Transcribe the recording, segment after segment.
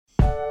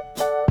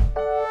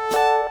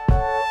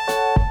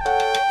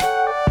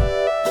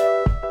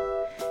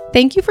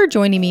Thank you for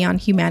joining me on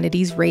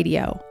Humanities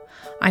Radio.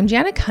 I'm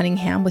Janet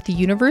Cunningham with the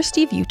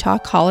University of Utah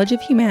College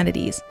of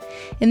Humanities.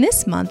 In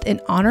this month,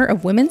 in honor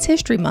of Women's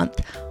History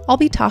Month, I'll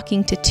be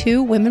talking to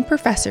two women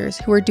professors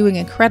who are doing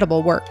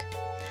incredible work.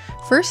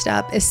 First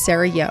up is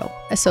Sara Yo,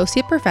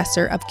 Associate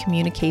Professor of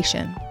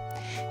Communication.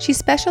 She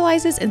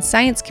specializes in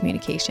science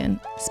communication,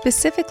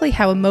 specifically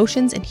how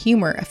emotions and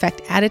humor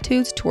affect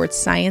attitudes towards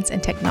science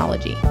and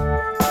technology.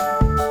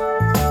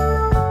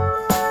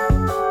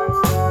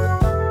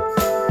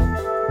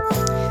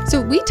 So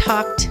we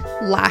talked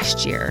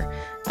last year,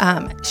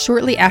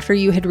 shortly after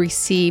you had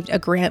received a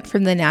grant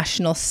from the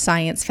National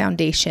Science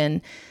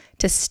Foundation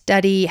to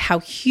study how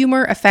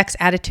humor affects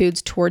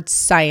attitudes towards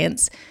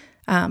science,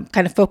 kind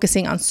of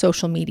focusing on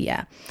social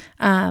media.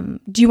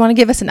 Do you want to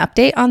give us an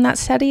update on that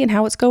study and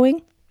how it's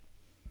going?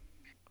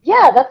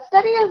 Yeah, that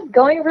study is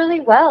going really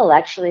well,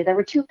 actually. There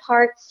were two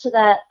parts to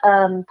that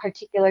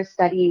particular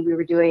study. We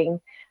were doing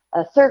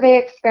a survey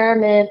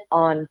experiment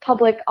on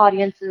public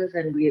audiences,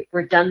 and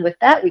we're done with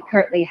that. We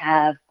currently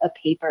have a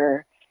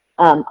paper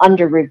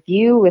under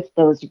review with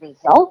those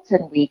results,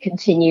 and we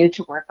continue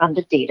to work on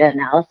the data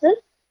analysis.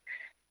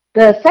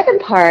 The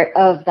second part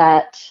of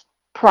that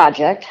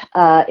project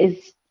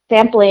is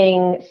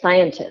sampling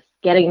scientists,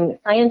 getting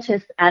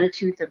scientists'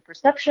 attitudes and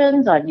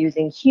perceptions on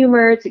using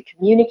humor to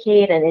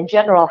communicate, and in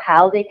general,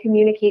 how they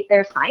communicate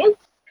their science.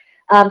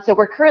 So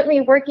we're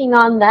currently working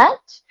on that.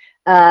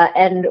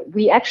 And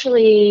we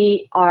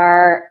actually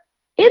are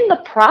in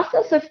the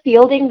process of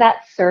fielding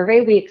that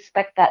survey. We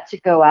expect that to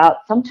go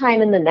out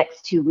sometime in the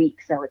next 2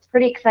 weeks. So it's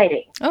pretty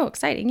exciting. Oh,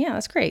 exciting. Yeah,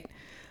 that's great.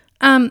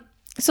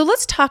 So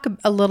let's talk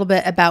a little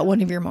bit about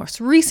one of your most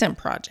recent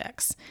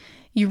projects.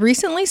 You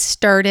recently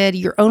started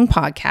your own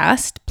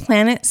podcast,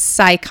 Planet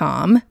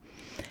SciComm.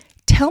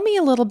 Tell me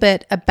a little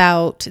bit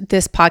about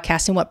this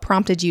podcast and what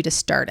prompted you to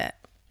start it.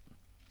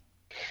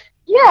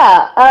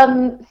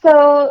 Yeah,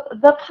 so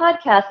the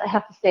podcast, I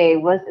have to say,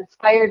 was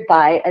inspired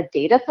by a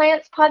data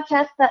science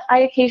podcast that I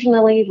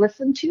occasionally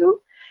listen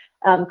to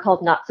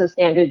called Not So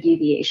Standard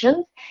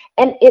Deviations.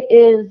 And it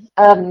is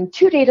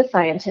two data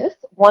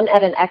scientists, one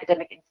at an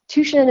academic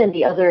institution and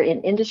the other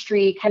in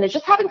industry, kind of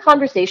just having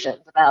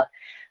conversations about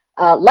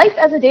life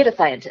as a data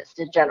scientist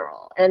in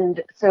general.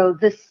 And so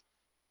this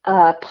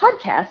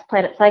podcast,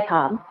 Planet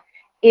SciComm,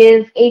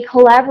 is a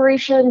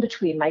collaboration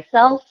between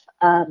myself,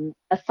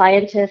 a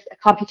scientist, a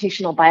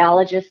computational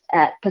biologist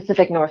at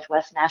Pacific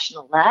Northwest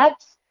National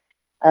Labs,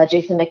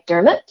 Jason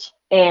McDermott,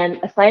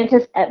 and a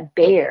scientist at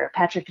Bayer,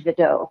 Patrick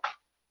Vidot.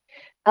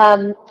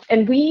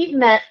 And we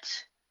met,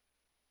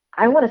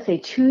 I want to say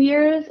 2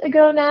 years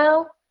ago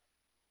now,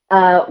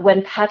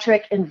 when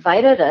Patrick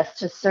invited us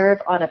to serve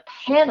on a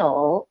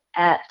panel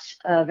at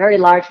a very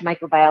large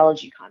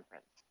microbiology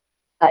conference.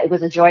 It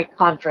was a joint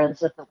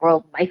conference with the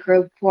World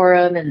Microbe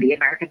Forum and the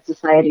American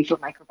Society for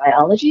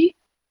Microbiology.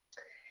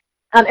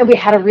 And we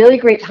had a really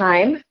great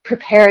time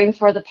preparing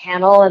for the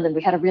panel, and then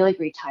we had a really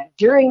great time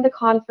during the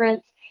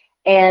conference.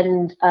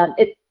 And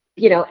it,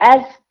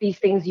 as these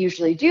things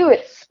usually do,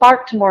 it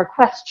sparked more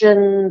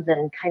questions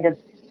and kind of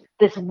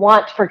this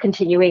want for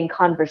continuing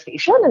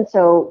conversation. And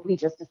so we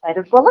just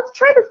decided, well, let's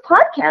try this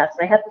podcast.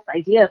 I had this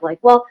idea of like,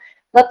 well,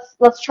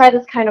 let's try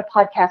this kind of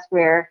podcast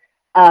where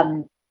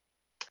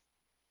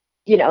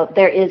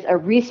there is a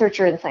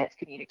researcher in science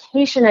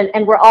communication,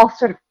 and we're all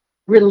sort of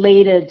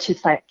related to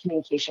science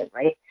communication,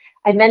 right?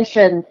 I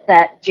mentioned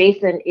that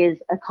Jason is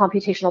a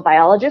computational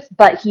biologist,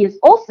 but he is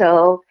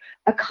also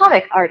a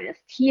comic artist.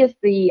 He is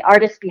the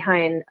artist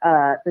behind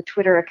the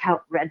Twitter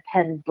account Red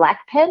Pen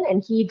Black Pen,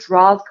 and he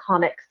draws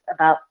comics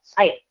about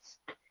science.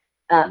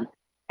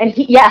 And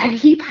he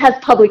has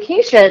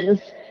publications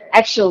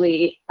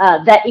actually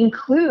that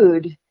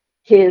include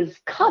his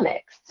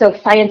comics. So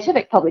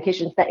scientific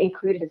publications that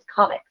include his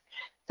comics.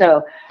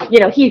 So,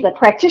 he's a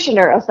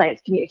practitioner of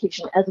science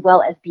communication as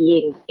well as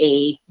being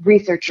a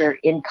researcher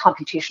in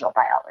computational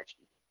biology.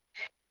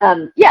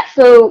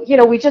 So,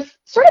 we just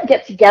sort of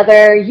get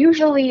together,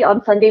 usually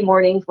on Sunday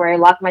mornings where I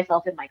lock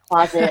myself in my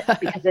closet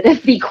because it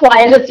is the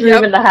quietest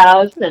room in the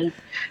house, and,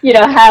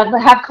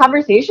 have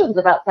conversations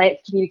about science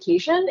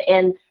communication.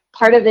 And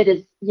part of it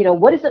is,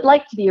 what is it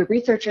like to be a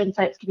researcher in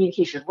science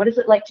communication? What is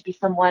it like to be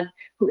someone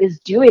who is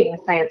doing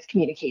science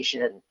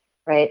communication,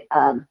 right?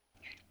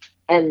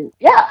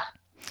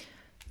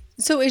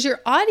 So is your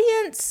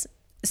audience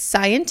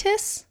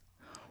scientists,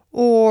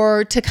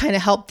 or to kind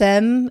of help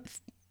them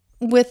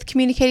with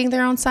communicating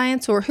their own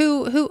science, or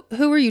who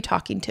are you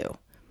talking to?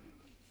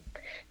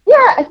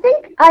 Yeah, I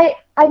think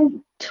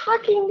I'm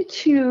talking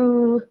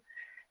to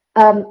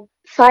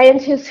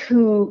scientists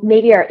who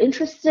maybe are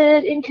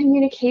interested in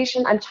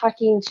communication. I'm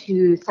talking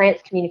to science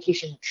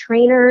communication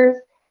trainers,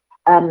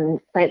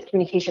 science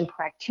communication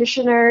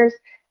practitioners.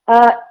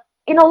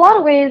 In a lot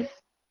of ways,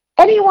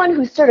 anyone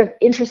who's sort of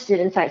interested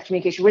in science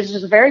communication, which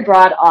is a very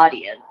broad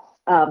audience.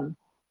 And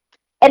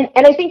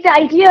I think the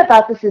idea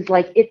about this is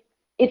like it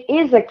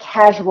is a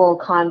casual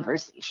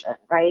conversation,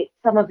 right?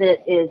 Some of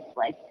it is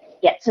like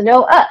get to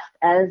know us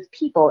as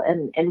people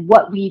and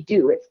what we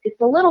do.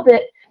 It's a little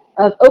bit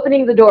of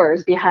opening the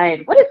doors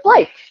behind what it's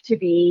like to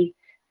be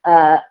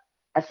a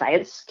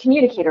science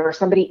communicator or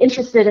somebody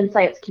interested in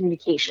science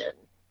communication.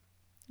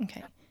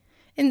 Okay.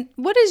 And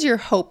what is your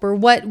hope, or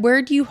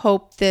where do you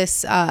hope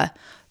this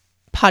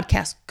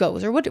podcast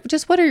goes, or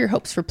what are your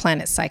hopes for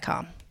Planet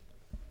SciComm?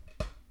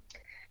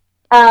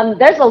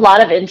 There's a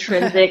lot of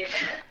intrinsic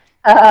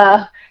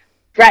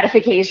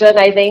gratification,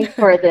 I think,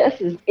 for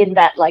this, is in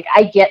that, like,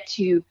 I get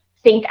to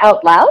think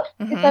out loud,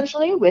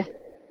 essentially, with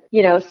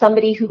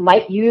somebody who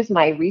might use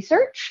my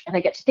research, and I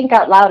get to think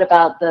out loud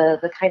about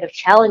the kind of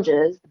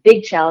challenges, the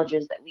big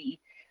challenges that we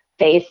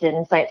face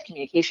in science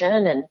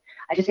communication, and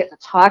I just get to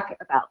talk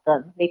about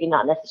them, maybe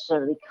not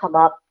necessarily come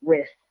up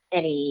with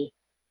any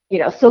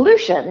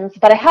solutions,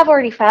 but I have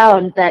already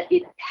found that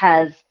it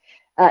has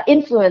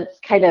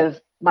influenced kind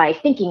of my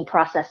thinking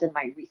process in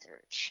my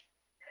research.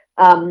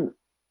 And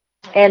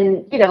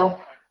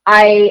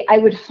I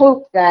would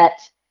hope that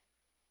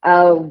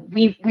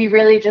we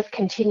really just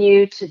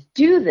continue to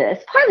do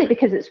this, partly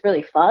because it's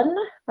really fun,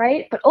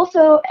 right? But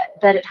also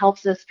that it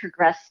helps us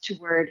progress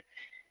toward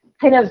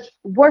kind of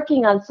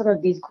working on some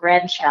of these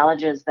grand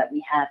challenges that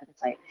we have in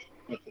science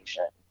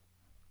communication.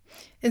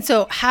 And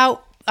so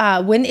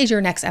when is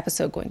your next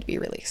episode going to be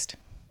released?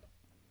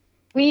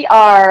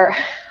 I've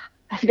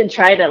been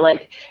trying to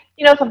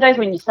sometimes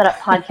when you set up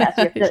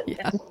podcasts,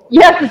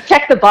 you have to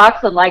check the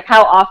box on like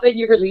how often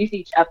you release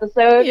each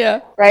episode,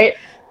 right?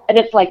 And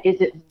it's like, is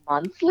it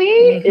monthly?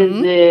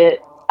 Is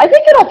it? I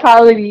think it'll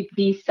probably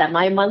be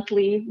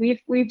semi-monthly.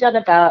 We've done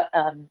about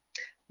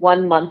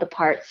 1 month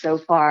apart so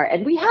far,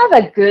 and we have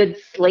a good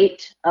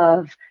slate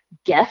of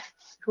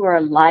guests who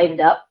are lined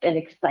up and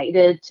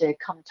excited to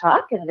come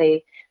talk, and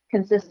they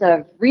consist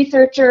of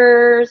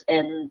researchers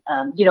and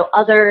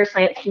other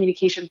science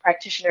communication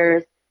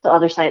practitioners, so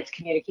other science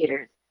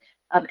communicators,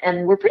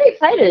 and we're pretty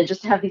excited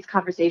just to have these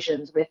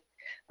conversations with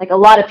like a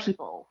lot of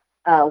people.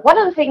 One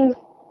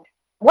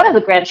of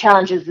the grand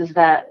challenges is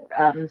that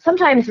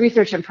sometimes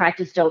research and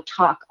practice don't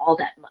talk all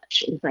that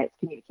much in science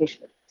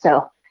communication.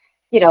 So,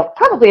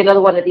 probably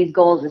another one of these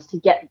goals is to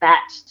get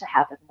that to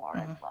happen more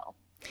as well.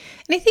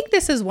 And I think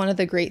this is one of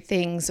the great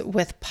things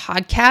with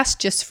podcasts,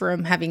 just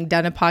from having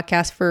done a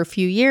podcast for a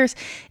few years,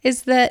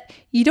 is that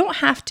you don't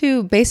have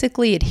to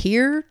basically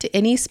adhere to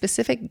any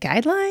specific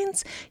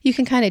guidelines. You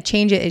can kind of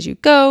change it as you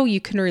go.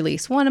 You can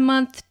release 1 a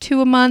month,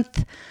 2 a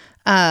month.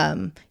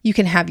 You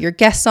can have your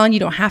guests on. You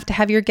don't have to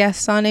have your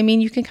guests on. I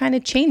mean, you can kind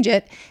of change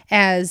it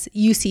as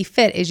you see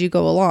fit as you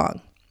go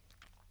along.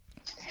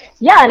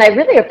 Yeah, and I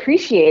really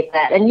appreciate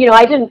that. And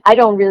I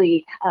don't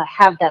really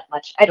have that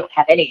much. I don't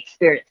have any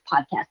experience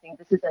podcasting.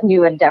 This is a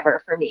new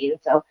endeavor for me, and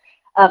so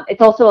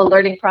it's also a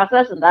learning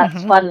process, and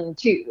that's fun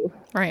too.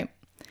 Right.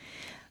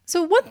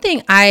 So one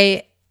thing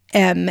I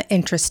am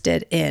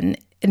interested in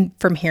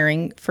from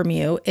hearing from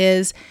you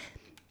is,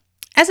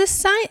 as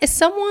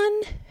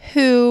someone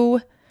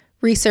who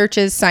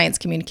researches science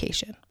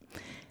communication,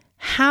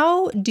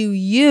 how do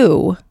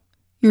you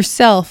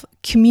yourself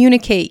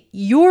communicate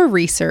your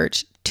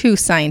research to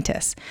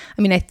scientists?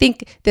 I mean, I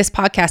think this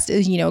podcast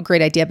is, a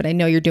great idea, but I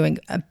know you're doing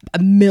a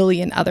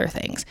million other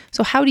things.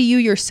 So how do you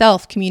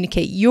yourself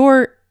communicate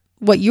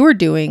what you're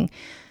doing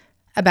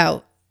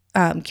about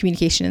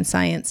communication in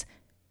science,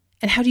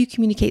 and how do you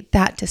communicate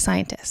that to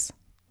scientists?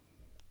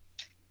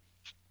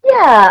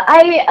 Yeah,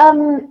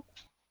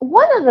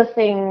 one of the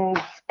things,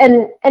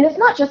 and it's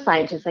not just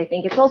scientists, I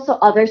think, it's also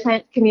other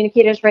science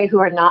communicators, right, who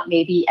are not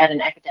maybe at an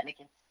academic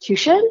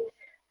institution.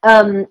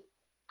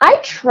 I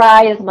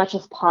try as much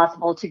as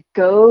possible to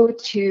go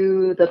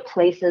to the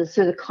places,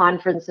 to the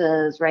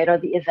conferences, right, or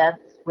the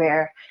events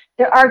where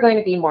there are going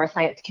to be more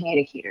science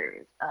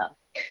communicators.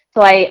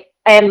 So I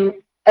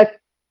am a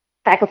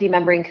faculty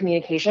member in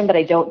communication, but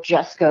I don't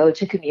just go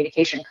to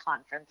communication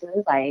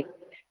conferences. I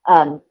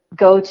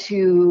go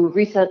to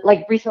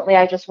recently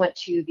I just went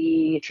to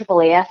the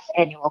AAAS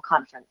annual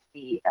conference,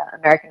 the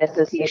American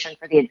Association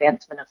for the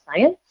Advancement of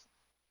Science.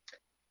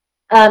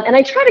 And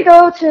I try to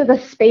go to the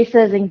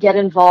spaces and get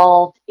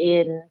involved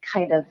in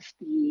kind of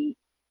the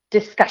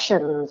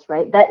discussions,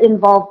 right, that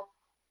involve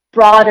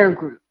broader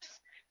groups.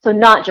 So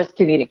not just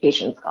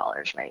communication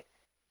scholars, right?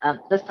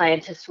 The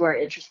scientists who are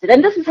interested.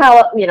 And this is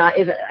how,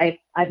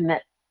 I've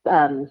met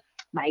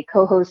my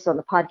co-hosts on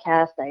the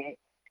podcast. I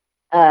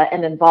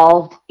am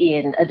involved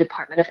in a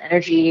Department of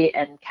Energy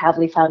and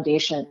Kavli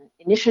Foundation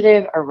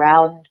initiative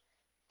around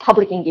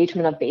public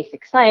engagement of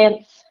basic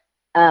science.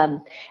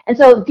 And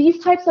so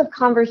these types of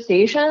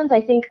conversations, I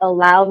think,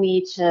 allow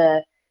me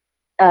to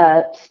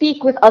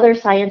speak with other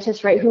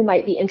scientists, right, who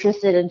might be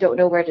interested and don't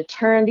know where to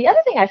turn. The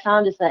other thing I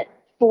found is that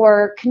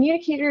for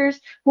communicators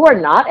who are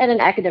not at an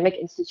academic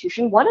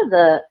institution, one of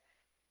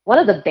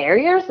the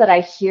barriers that I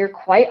hear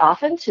quite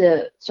often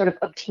to sort of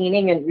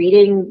obtaining and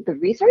reading the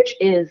research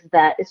is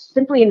that it's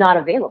simply not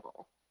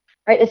available,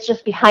 right? It's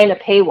just behind a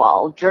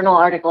paywall. Journal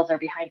articles are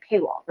behind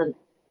paywalls, and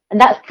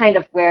that's kind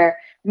of where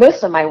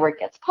most of my work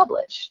gets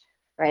published.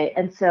 Right.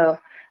 And so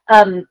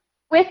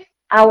with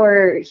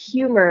our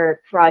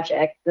humor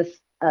project, this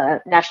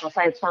National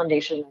Science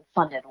Foundation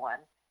funded one,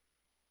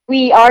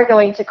 we are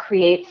going to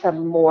create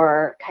some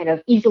more kind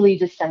of easily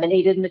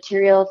disseminated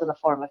materials in the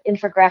form of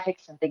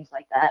infographics and things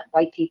like that,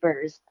 white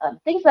papers,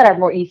 things that are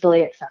more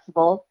easily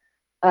accessible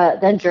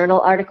than journal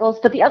articles.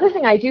 But the other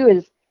thing I do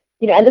is,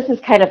 and this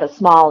is kind of a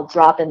small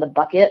drop in the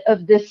bucket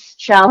of this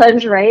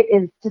challenge, right,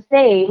 is to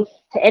say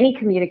to any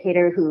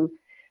communicator who,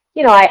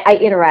 I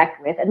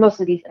interact with, and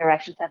most of these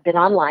interactions have been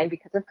online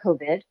because of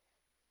COVID.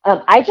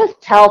 I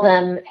just tell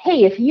them,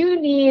 hey, if you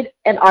need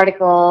an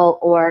article,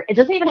 or it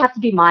doesn't even have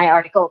to be my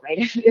article, right?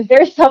 If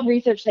there's some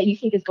research that you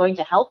think is going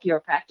to help your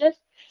practice,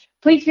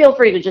 please feel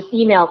free to just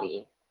email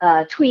me,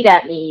 tweet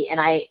at me, and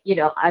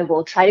I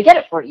will try to get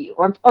it for you,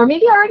 or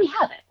maybe I already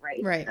have it, right?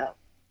 Right. So.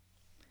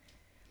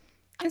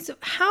 And so,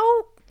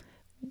 how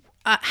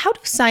do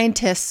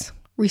scientists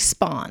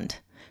respond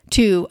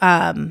to,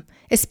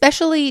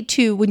 especially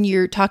to when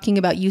you're talking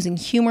about using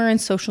humor in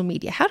social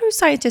media? How do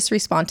scientists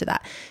respond to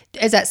that?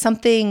 Is that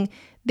something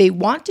they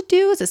want to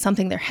do? Is it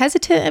something they're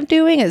hesitant of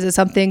doing? Is it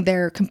something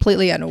they're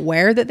completely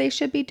unaware that they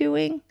should be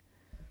doing?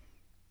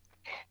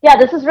 Yeah,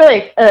 this is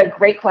really a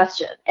great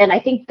question. And I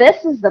think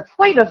this is the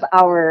point of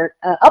our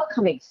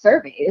upcoming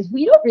survey, is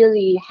we don't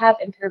really have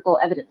empirical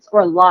evidence,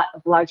 or a lot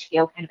of large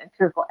scale kind of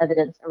empirical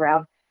evidence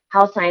around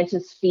how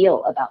scientists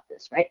feel about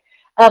this, right?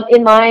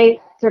 In my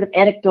sort of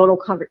anecdotal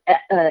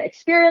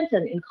experience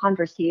and in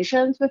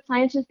conversations with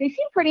scientists, they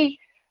seem pretty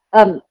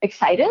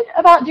excited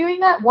about doing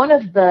that. One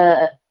of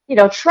the,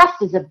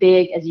 trust is a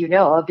big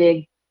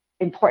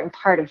important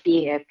part of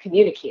being a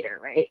communicator,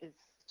 right? Is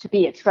to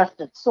be a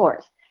trusted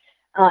source.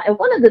 And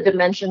one of the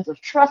dimensions of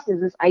trust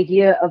is this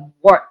idea of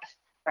warmth,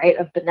 right?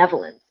 Of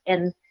benevolence.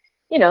 And,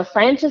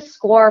 scientists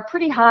score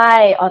pretty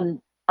high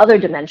on other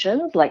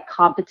dimensions like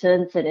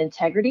competence and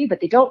integrity, but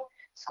they don't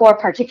score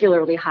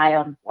particularly high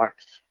on warmth,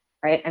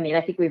 right? I mean,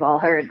 I think we've all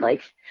heard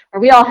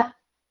we all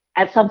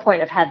at some point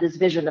have had this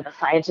vision of a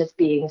scientist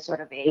being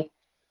sort of a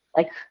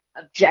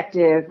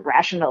objective,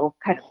 rational,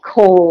 kind of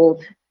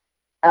cold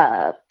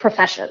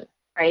profession,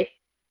 right?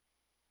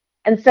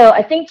 And so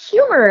I think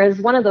humor is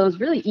one of those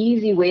really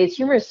easy ways.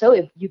 Humor is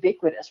so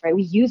ubiquitous, right?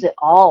 We use it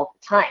all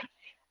the time.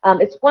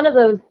 It's one of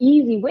those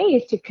easy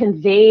ways to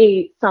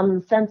convey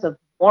some sense of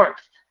warmth,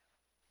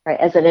 right,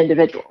 as an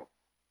individual.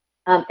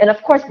 And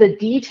of course, the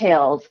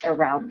details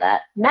around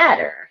that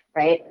matter,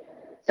 right?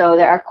 So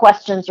there are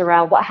questions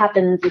around what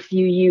happens if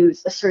you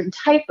use a certain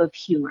type of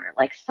humor,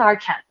 like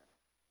sarcasm.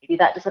 Maybe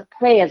that doesn't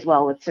play as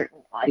well with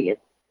certain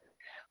audiences.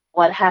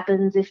 What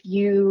happens if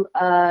you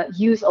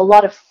use a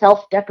lot of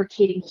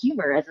self-deprecating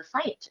humor as a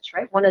scientist,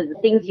 right? One of the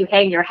things you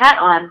hang your hat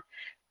on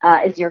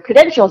is your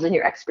credentials and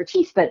your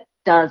expertise, but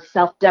does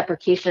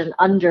self-deprecation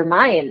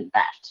undermine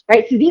that,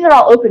 right? So these are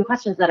all open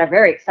questions that are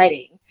very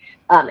exciting,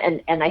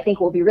 and I think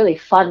will be really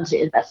fun to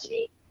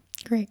investigate.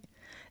 Great.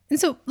 And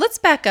so let's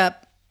back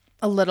up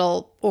a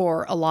little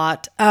or a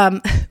lot.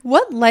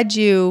 What led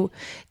you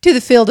to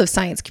the field of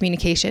science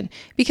communication?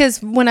 Because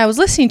when I was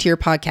listening to your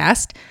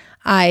podcast,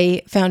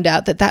 I found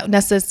out that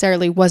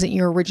necessarily wasn't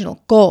your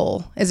original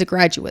goal as a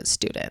graduate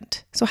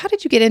student. So how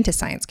did you get into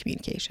science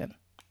communication?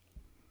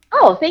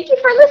 Oh, thank you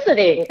for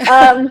listening.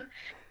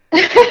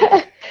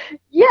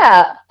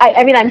 Yeah,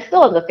 I mean, I'm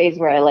still in the phase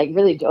where I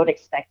really don't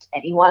expect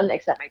anyone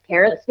except my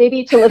parents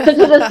maybe to listen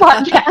to this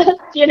podcast,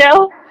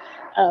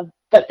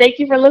 but thank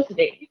you for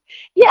listening.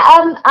 Yeah,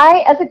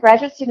 I, as a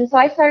graduate student, so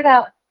I started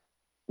out,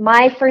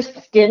 my first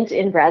stint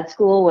in grad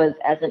school was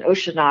as an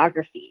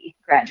oceanography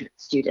graduate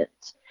student.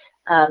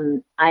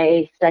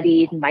 I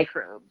studied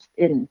microbes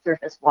in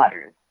surface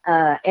waters.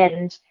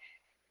 And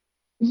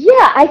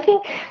yeah, I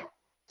think,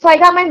 so I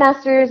got my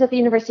master's at the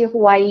University of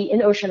Hawaii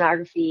in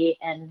oceanography,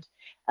 and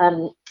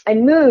I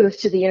moved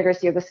to the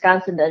University of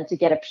Wisconsin then to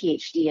get a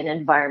PhD in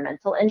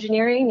environmental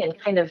engineering. And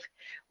kind of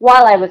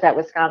while I was at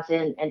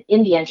Wisconsin and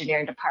in the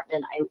engineering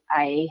department,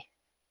 I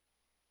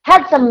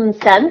had some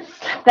sense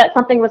that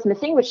something was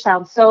missing, which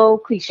sounds so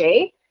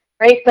cliche,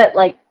 right? But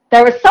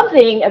there was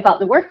something about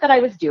the work that I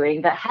was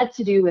doing that had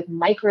to do with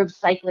microbe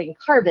cycling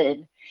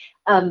carbon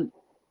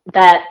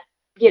that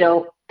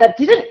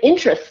didn't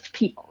interest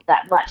people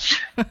that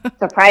much,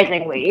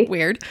 surprisingly.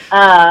 Weird.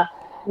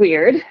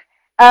 Weird.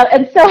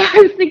 And so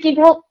I was thinking,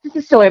 well, this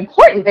is so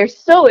important. They're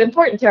so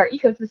important to our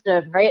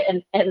ecosystem, right?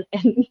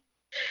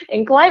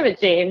 And climate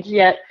change,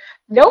 yet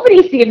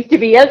nobody seems to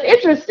be as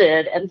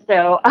interested. And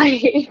so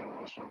I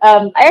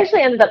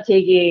actually ended up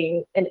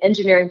taking an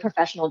engineering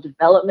professional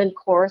development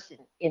course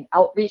in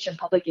outreach and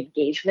public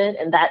engagement,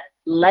 and that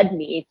led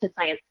me to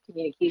science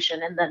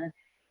communication. And then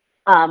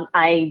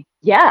I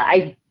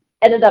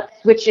ended up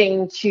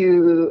switching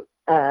to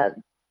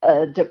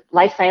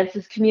life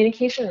sciences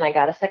communication, and I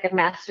got a second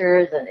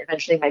master's and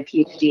eventually my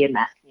PhD in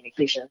mass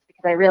communications,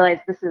 because I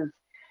realized this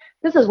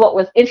is what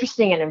was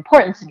interesting and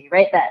important to me,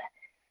 right? That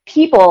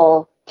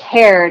people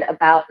cared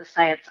about the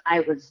science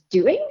I was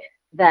doing,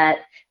 that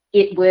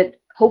it would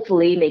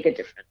hopefully make a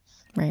difference.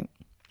 Right.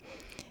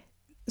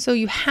 So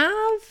you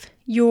have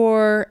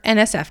your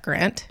NSF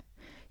grant.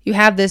 You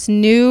have this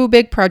new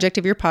big project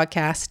of your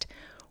podcast.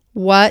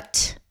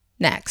 What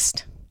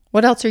next?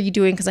 What else are you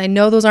doing? Because I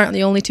know those aren't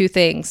the only two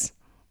things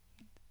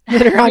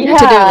that are on your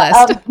to-do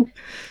list.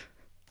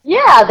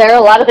 Yeah, there are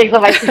a lot of things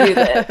on my to-do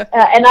list.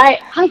 And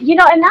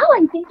now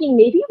I'm thinking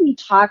maybe we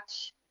talked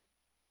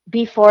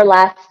before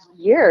last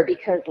year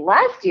because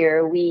last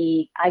year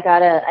I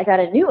got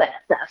a new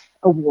NSF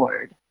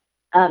award.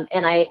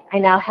 And I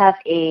now have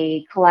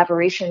a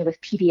collaboration with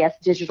PBS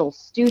Digital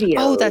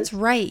Oh, that's Studios.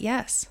 right.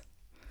 Yes.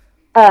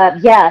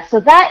 Yeah, so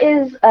that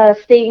is a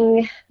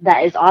thing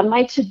that is on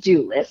my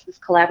to-do list, this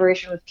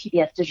collaboration with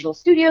PBS Digital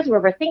Studios, where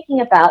we're thinking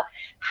about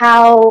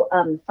how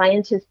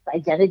scientists'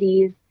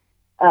 identities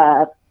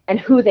uh, and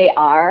who they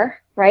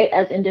are, right,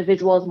 as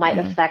individuals might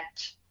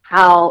affect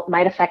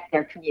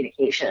their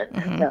communication.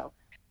 And Mm-hmm. so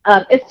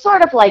it's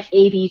sort of like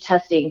A/B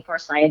testing for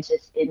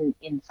scientists in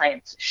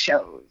science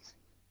shows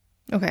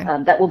Okay.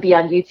 that will be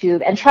on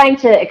YouTube and trying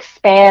to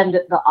expand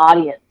the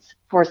audience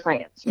for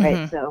science, right?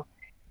 Mm-hmm. So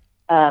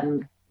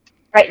um,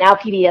 right now,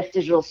 PBS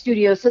Digital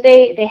Studios, so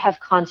they have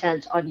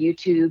content on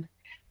YouTube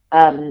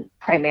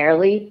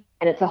primarily,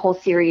 and it's a whole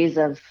series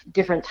of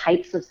different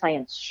types of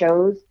science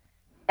shows.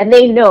 And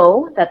they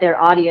know that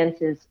their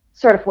audience is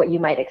sort of what you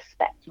might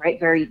expect, right?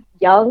 Very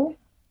young,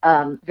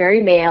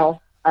 very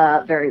male,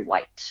 very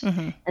white.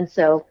 Mm-hmm. And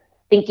so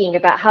thinking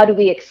about how do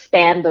we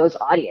expand those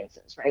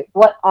audiences, right?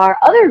 What are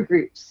other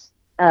groups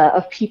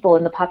of people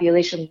in the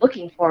population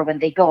looking for when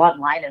they go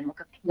online and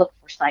look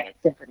for science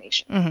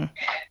information? Mm-hmm.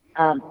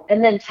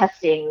 And then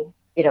testing,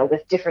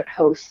 with different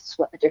hosts,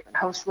 what the different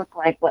hosts look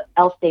like, what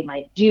else they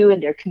might do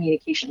in their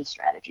communication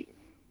strategies.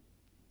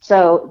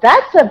 So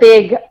that's a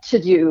big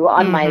to-do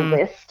on my Mm-hmm.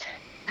 list.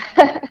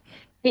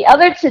 The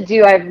other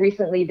to-do I've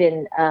recently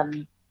been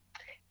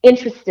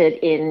interested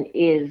in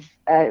is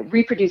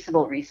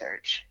reproducible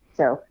research.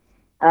 So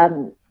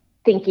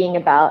thinking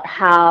about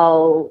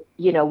how,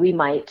 we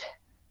might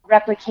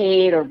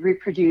replicate or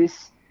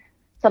reproduce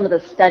some of the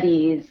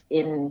studies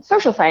in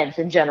social science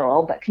in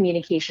general, but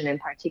communication in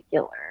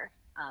particular,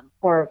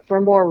 for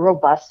more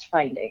robust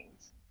findings.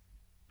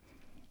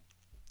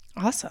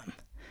 Awesome.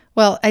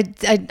 Well,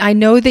 I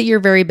know that you're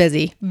very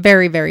busy,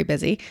 very, very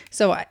busy.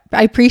 So I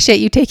appreciate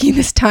you taking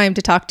this time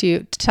to talk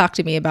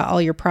to me about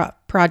all your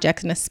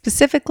projects and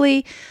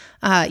specifically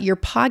your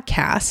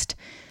podcast.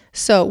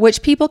 So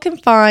which people can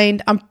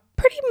find on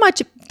pretty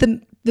much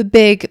the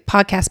big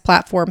podcast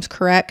platforms,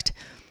 correct?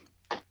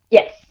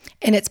 Yes.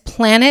 And it's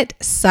Planet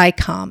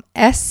SciComm,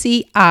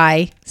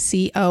 SciComm,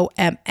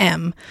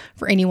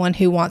 for anyone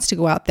who wants to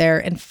go out there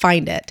and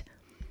find it.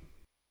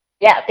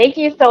 Yeah, thank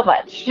you so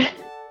much.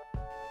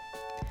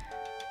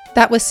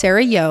 That was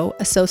Sara Yo,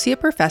 Associate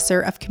Professor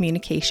of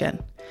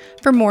Communication.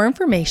 For more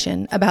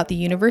information about the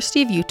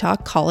University of Utah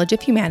College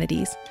of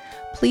Humanities,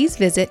 please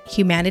visit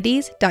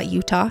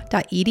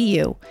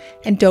humanities.utah.edu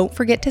and don't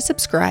forget to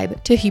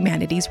subscribe to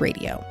Humanities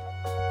Radio.